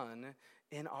Son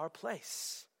in our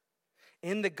place.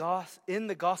 In the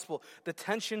gospel, the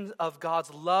tension of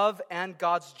God's love and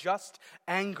God's just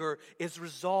anger is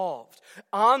resolved.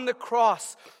 On the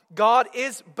cross, God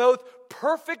is both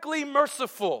perfectly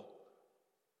merciful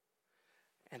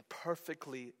and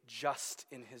perfectly just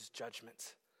in his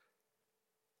judgment.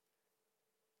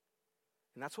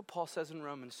 And that's what Paul says in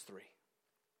Romans 3.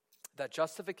 That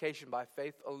justification by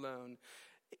faith alone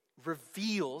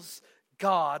reveals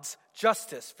God's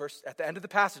justice. First, at the end of the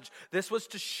passage, this was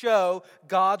to show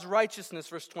God's righteousness,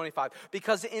 verse 25,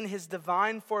 because in his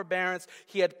divine forbearance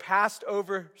he had passed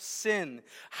over sin.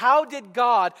 How did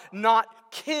God not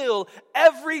kill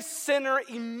every sinner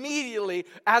immediately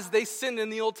as they sinned in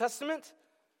the Old Testament?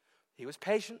 He was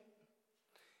patient.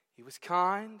 He was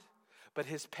kind, but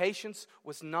his patience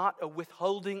was not a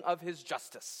withholding of his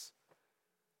justice.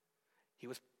 He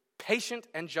was patient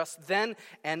and just then,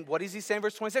 and what does he say in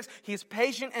verse 26? He is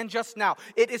patient and just now.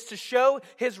 It is to show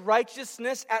his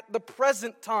righteousness at the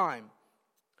present time,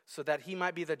 so that he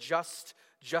might be the just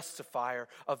justifier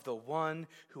of the one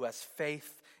who has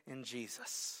faith in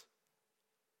Jesus.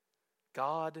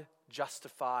 God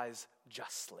justifies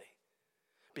justly,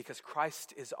 because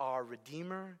Christ is our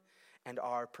Redeemer and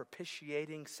our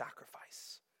propitiating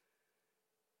sacrifice.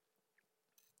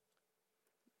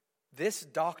 This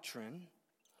doctrine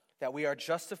that we are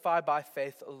justified by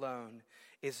faith alone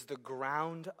is the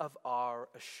ground of our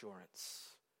assurance.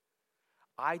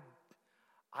 I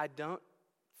don't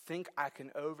think I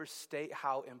can overstate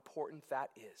how important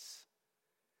that is.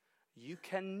 You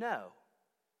can know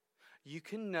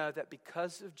that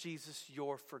because of Jesus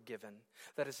you're forgiven.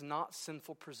 That is not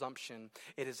sinful presumption,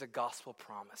 it is a gospel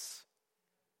promise.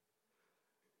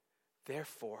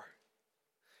 Therefore,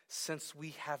 since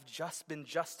we have just been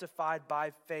justified by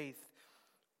faith,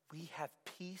 we have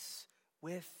peace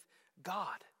with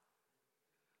God.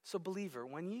 So believer,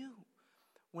 when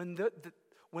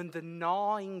the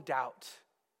gnawing doubt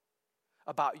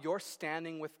about your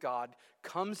standing with God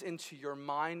comes into your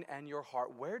mind and your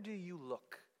heart, where do you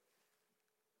look?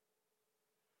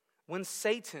 When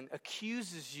Satan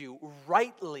accuses you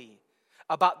rightly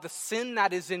about the sin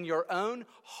that is in your own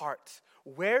heart,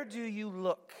 where do you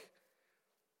look?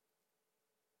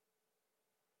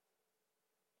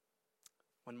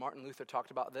 When Martin Luther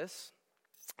talked about this,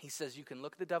 he says you can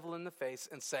look the devil in the face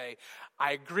and say,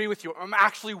 I agree with you. I'm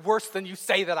actually worse than you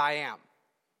say that I am.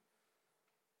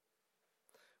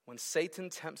 When Satan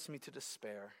tempts me to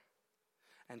despair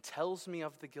and tells me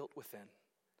of the guilt within,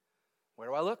 where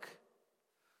do I look?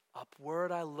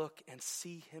 Upward I look and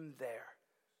see him there,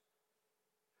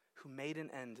 who made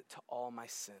an end to all my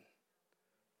sin.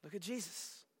 Look at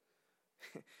Jesus.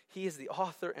 He is the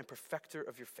author and perfecter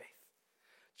of your faith.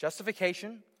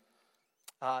 Justification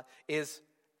is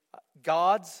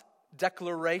God's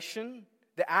declaration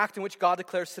the act in which God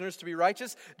declares sinners to be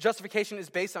righteous. Justification is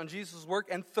based on Jesus' work.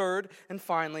 And third, and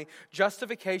finally,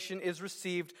 justification is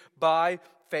received by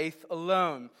faith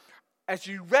alone. As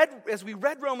we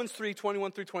read Romans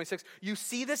 3:21 through 26, you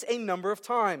see this a number of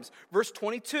times. Verse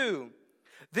 22,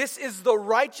 this is the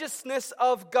righteousness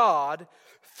of God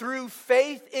through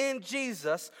faith in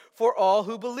Jesus for all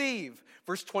who believe.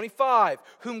 Verse 25,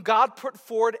 whom God put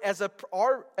forward as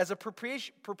a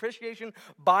propitiation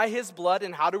by his blood.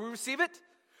 And how do we receive it?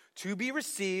 To be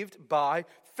received by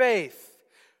faith.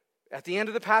 At the end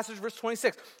of the passage, verse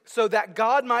 26, so that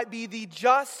God might be the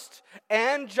just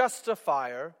and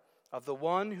justifier of the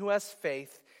one who has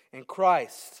faith in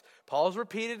Christ. Paul's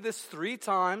repeated this 3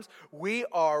 times. We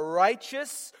are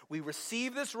righteous. We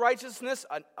receive this righteousness,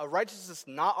 a righteousness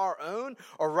not our own,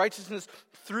 or righteousness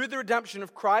through the redemption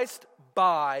of Christ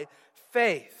by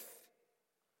faith.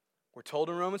 We're told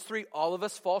in Romans 3, all of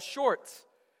us fall short.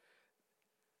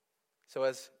 So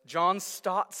as John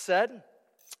Stott said,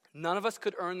 none of us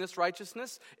could earn this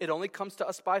righteousness. It only comes to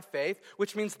us by faith,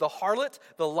 which means the harlot,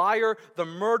 the liar, the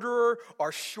murderer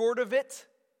are short of it,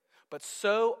 but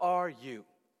so are you.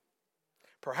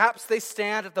 Perhaps they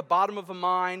stand at the bottom of a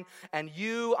mine and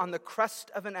you on the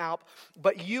crest of an Alp,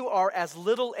 but you are as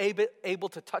little able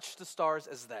to touch the stars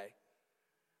as they.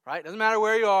 Right? Doesn't matter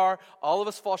where you are, all of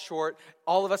us fall short.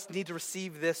 All of us need to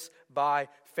receive this by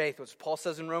faith. As Paul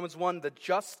says in Romans 1, the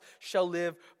just shall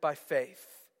live by faith.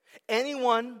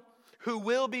 Anyone who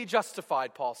will be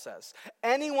justified, Paul says,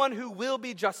 anyone who will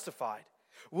be justified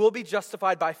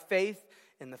by faith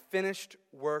in the finished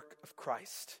work of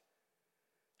Christ.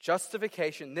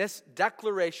 Justification, this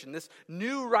declaration, this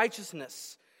new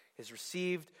righteousness is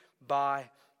received by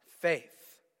faith.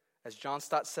 As John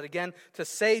Stott said again, to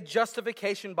say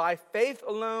justification by faith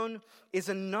alone is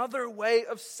another way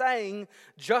of saying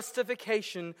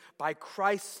justification by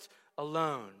Christ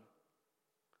alone.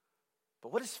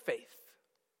 But what is faith?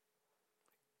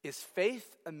 Is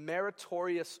faith a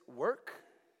meritorious work?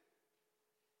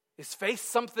 Is faith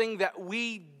something that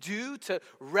we do to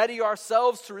ready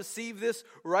ourselves to receive this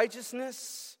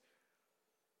righteousness?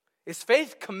 Is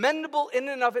faith commendable in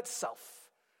and of itself?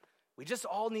 We just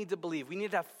all need to believe. We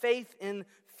need to have faith in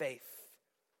faith.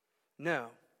 No.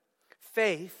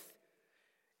 Faith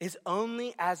is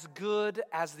only as good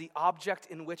as the object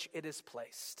in which it is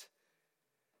placed.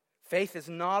 Faith is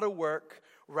not a work.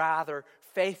 Rather,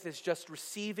 faith is just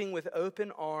receiving with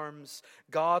open arms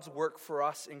God's work for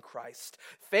us in Christ.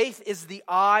 Faith is the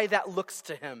eye that looks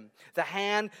to him, the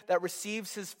hand that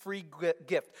receives his free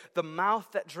gift, the mouth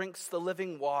that drinks the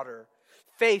living water.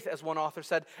 Faith, as one author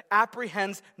said,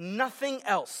 apprehends nothing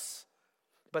else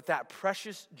but that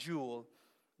precious jewel,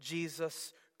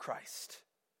 Jesus Christ.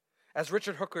 As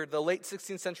Richard Hooker, the late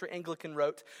 16th century Anglican,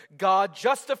 wrote, God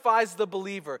justifies the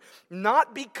believer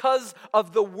not because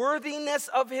of the worthiness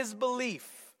of his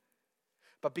belief,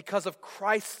 but because of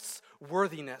Christ's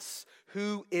worthiness,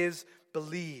 who is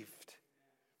believed.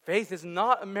 Faith is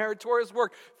not a meritorious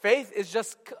work. Faith is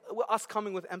just us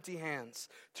coming with empty hands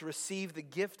to receive the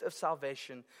gift of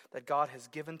salvation that God has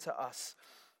given to us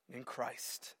in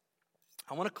Christ.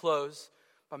 I want to close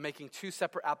by making 2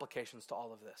 separate applications to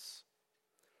all of this.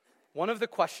 One of the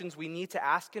questions we need to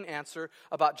ask and answer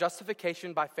about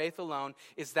justification by faith alone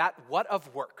is that what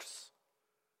of works?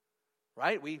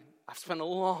 Right? I've spent a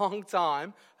long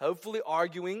time hopefully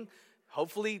arguing,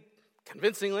 hopefully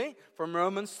convincingly from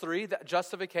Romans 3 that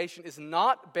justification is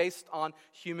not based on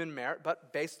human merit,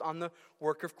 but based on the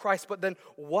work of Christ. But then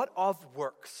what of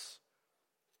works?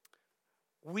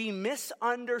 We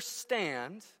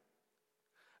misunderstand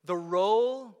the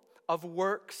role of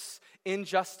works in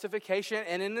justification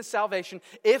and in the salvation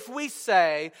if we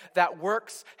say that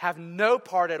works have no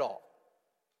part at all.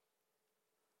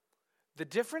 The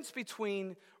difference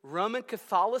between Roman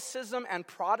Catholicism and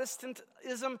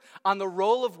Protestantism on the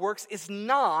role of works is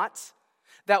not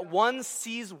that one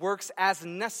sees works as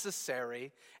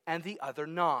necessary and the other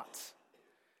not.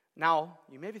 Now,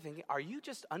 you may be thinking, are you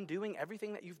just undoing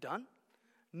everything that you've done?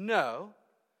 No.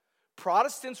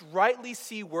 Protestants rightly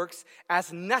see works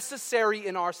as necessary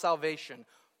in our salvation,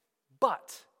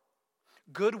 but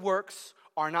good works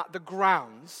are not the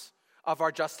grounds of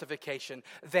our justification.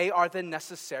 They are the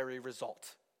necessary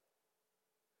result.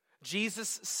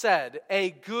 Jesus said,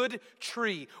 a good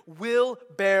tree will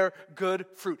bear good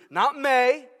fruit. Not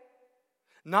may,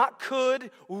 not could,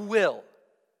 will.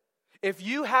 If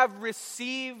you have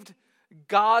received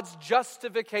God's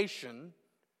justification,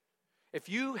 if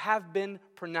you have been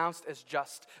pronounced as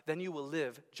just, then you will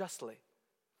live justly.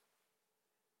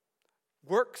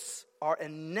 Works are a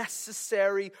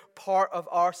necessary part of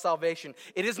our salvation.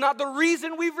 It is not the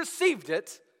reason we've received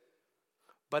it,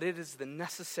 but it is the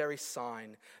necessary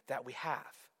sign that we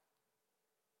have.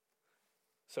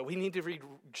 So we need to read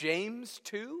James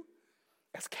 2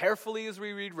 as carefully as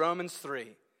we read Romans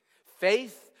 3.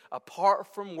 Faith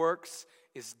apart from works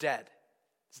is dead.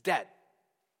 It's dead.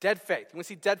 Dead faith. When we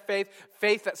see dead faith,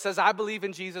 faith that says, I believe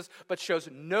in Jesus, but shows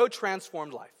no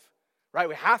transformed life. Right?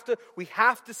 We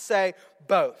have to say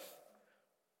both.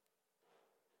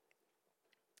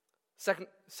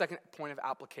 Second point of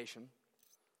application.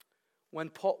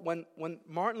 When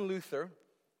Martin Luther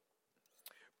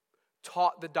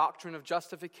taught the doctrine of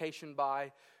justification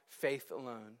by faith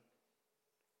alone,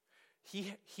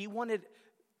 he wanted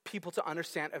people to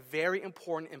understand a very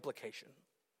important implication.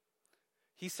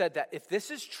 He said that if this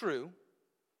is true,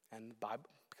 and the Bible,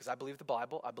 because I believe the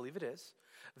Bible, I believe it is,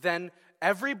 then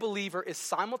every believer is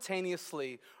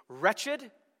simultaneously wretched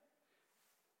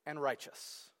and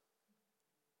righteous.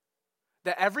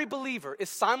 That every believer is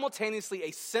simultaneously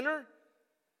a sinner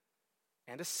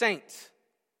and a saint.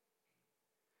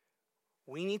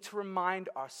 We need to remind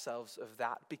ourselves of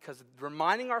that, because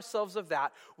reminding ourselves of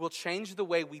that will change the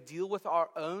way we deal with our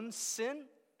own sin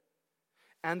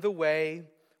and the way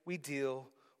we deal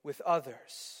with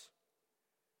others.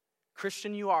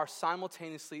 Christian, you are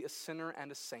simultaneously a sinner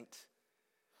and a saint.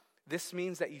 This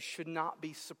means that you should not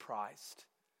be surprised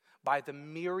by the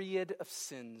myriad of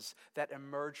sins that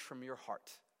emerge from your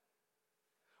heart.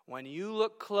 When you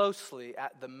look closely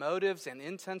at the motives and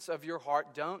intents of your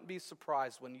heart, don't be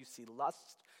surprised when you see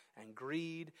lust and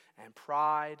greed and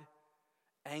pride,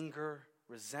 anger,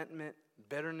 resentment,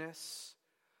 bitterness.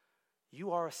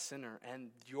 You are a sinner, and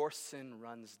your sin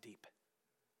runs deep.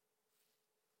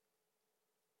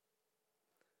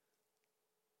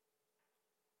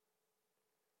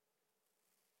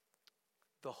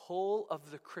 The whole of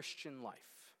the Christian life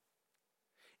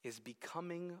is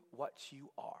becoming what you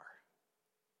are.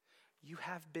 You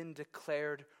have been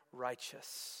declared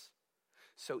righteous.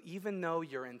 So even though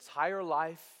your entire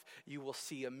life you will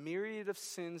see a myriad of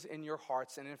sins in your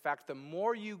hearts, and in fact, the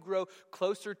more you grow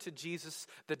closer to Jesus,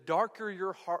 the darker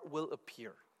your heart will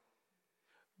appear.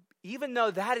 Even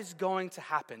though that is going to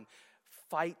happen,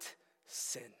 fight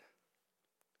sin.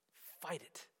 Fight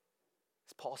it.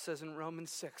 As Paul says in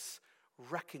Romans 6,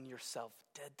 reckon yourself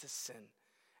dead to sin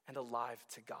and alive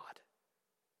to God.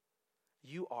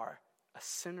 You are a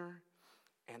sinner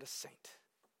and a saint.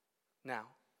 Now,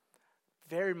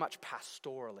 very much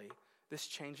pastorally, this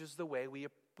changes the way we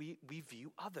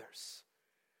view others.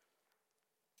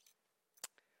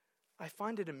 I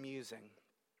find it amusing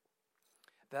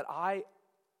that I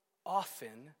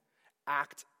often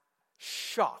act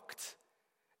shocked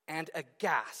and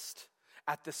aghast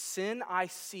at the sin I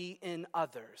see in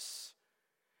others,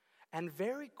 and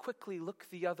very quickly look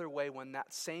the other way when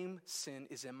that same sin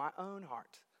is in my own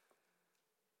heart.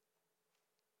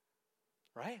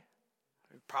 Right?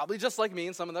 Probably just like me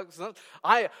and some of those.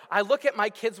 I look at my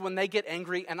kids when they get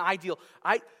angry, and I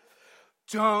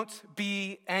don't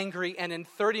be angry, and in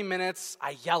 30 minutes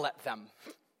I yell at them.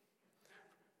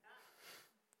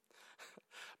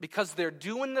 Because they're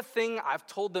doing the thing I've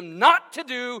told them not to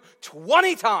do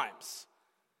 20 times.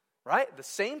 Right? The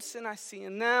same sin I see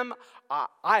in them,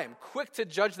 I am quick to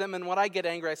judge them, and when I get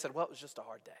angry, I said, well, it was just a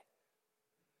hard day.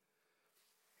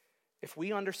 If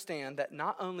we understand that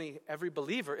not only every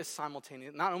believer is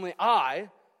simultaneous, not only I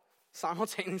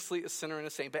simultaneously a sinner and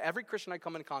a saint, but every Christian I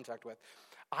come in contact with,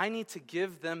 I need to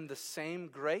give them the same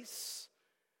grace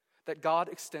that God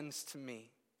extends to me.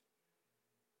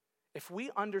 If we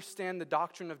understand the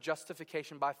doctrine of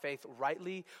justification by faith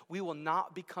rightly, we will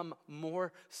not become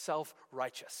more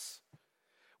self-righteous.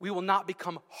 We will not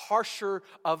become harsher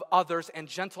of others and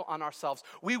gentle on ourselves.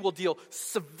 We will deal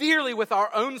severely with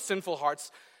our own sinful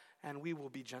hearts, and we will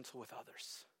be gentle with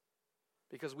others.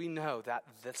 Because we know that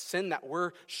the sin that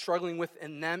we're struggling with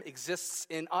in them exists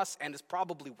in us and is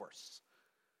probably worse.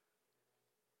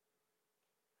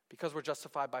 Because we're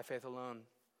justified by faith alone,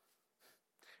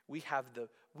 we have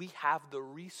the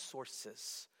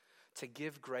resources to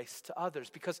give grace to others.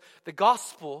 Because the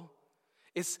gospel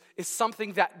is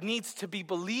something that needs to be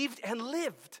believed and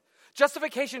lived.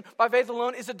 Justification by faith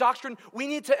alone is a doctrine we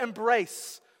need to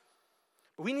embrace.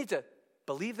 We need to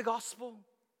believe the gospel.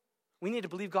 We need to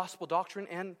believe gospel doctrine,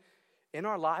 and in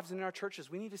our lives and in our churches,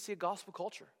 we need to see a gospel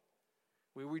culture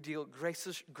where we deal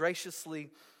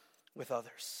graciously with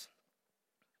others.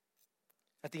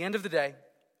 At the end of the day,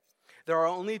 there are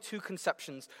only two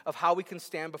conceptions of how we can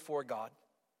stand before God.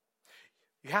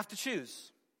 You have to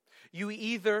choose. You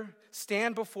either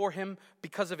stand before him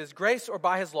because of his grace or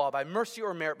by his law, by mercy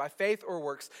or merit, by faith or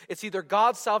works. It's either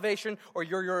God's salvation or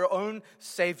you're your own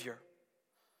savior.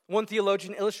 One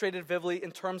theologian illustrated vividly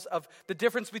in terms of the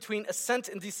difference between ascent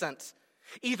and descent.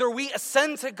 Either we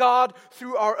ascend to God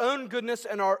through our own goodness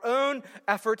and our own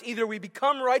effort, either we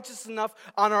become righteous enough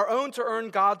on our own to earn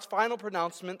God's final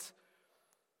pronouncement,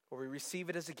 or we receive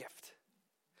it as a gift.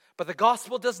 But the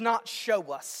gospel does not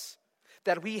show us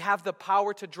that we have the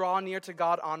power to draw near to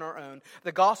God on our own.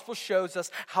 The gospel shows us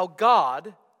how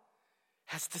God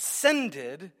has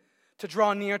descended to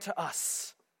draw near to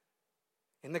us.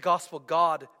 In the gospel,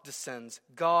 God descends,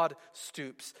 God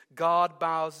stoops, God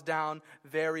bows down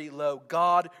very low.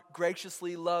 God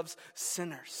graciously loves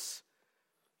sinners.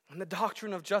 And the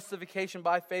doctrine of justification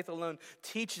by faith alone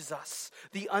teaches us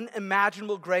the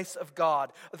unimaginable grace of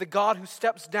God, the God who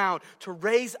steps down to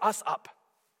raise us up.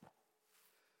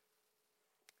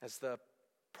 As the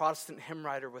Protestant hymn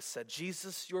writer was said,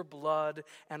 Jesus, your blood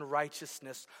and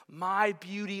righteousness, my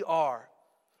beauty are,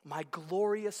 my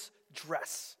glorious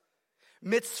dress.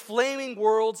 Midst flaming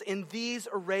worlds, in these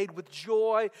arrayed with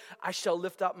joy, I shall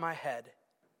lift up my head.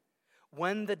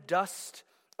 When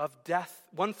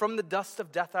from the dust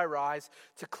of death I rise,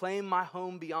 to claim my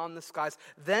home beyond the skies,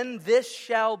 then this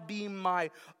shall be my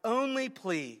only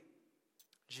plea.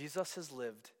 Jesus has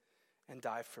lived and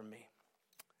died for me.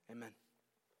 Amen.